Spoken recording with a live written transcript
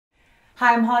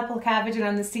Hi, I'm Holly Polkavage and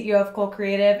I'm the CEO of Cole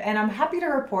Creative, and I'm happy to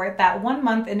report that 1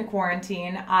 month into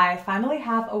quarantine, I finally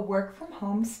have a work from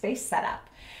home space set up.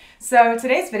 So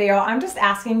today's video, I'm just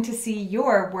asking to see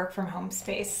your work from home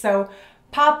space. So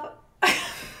pop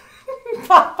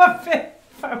a fit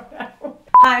photo.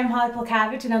 Hi, I'm Holly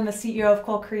Polkavage and I'm the CEO of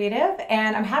Cole Creative,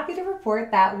 and I'm happy to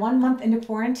report that 1 month into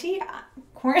quarantine.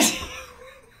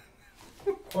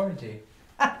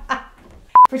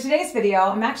 For today's video,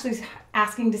 I'm actually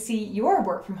asking to see your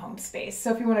work from home space.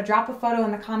 So if you want to drop a photo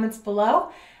in the comments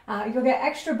below, you'll get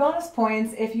extra bonus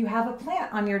points if you have a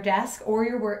plant on your desk or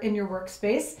in your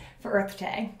workspace for Earth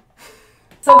Day.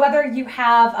 So whether you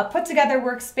have a put together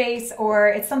workspace or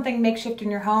it's something makeshift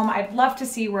in your home, I'd love to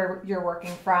see where you're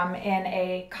working from in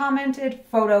a commented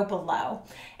photo below.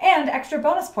 And extra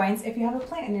bonus points if you have a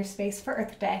plant in your space for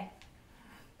Earth Day.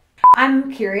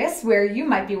 I'm curious where you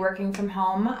might be working from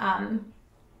home.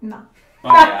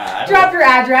 Drop your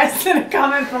address in a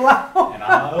comment below.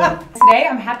 Today,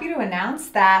 I'm happy to announce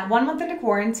that 1 month into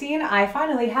quarantine, I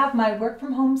finally have my work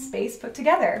from home space put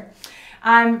together.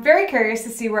 I'm very curious to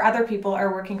see where other people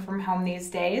are working from home these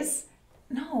days.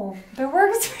 No, their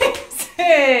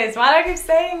workspaces. Why do I keep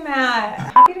saying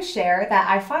that? Happy to share that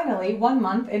I finally, 1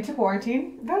 month into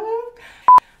quarantine,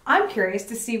 I'm curious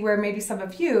to see where maybe some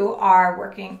of you are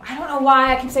working. I don't know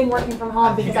why I keep saying working from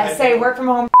home because I say work from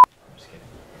home. I'm just kidding.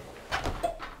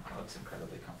 That looks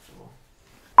incredibly comfortable.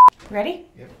 Ready?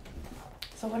 Yep.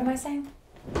 So what am I saying?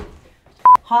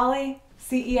 Holly,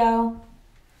 CEO,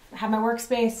 I have my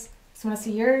workspace. Just want to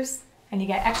see yours, and you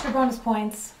get extra bonus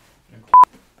points.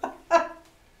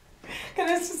 Can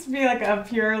this just be like a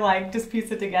pure, just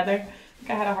piece it together? I think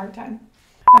I had a hard time.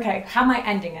 Okay, how am I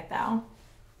ending it though?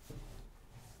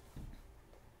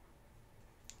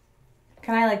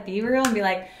 Can I be real and be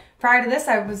like, prior to this,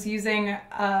 I was using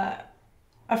a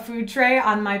food tray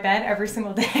on my bed every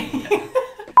single day.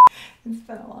 It's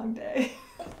been a long day.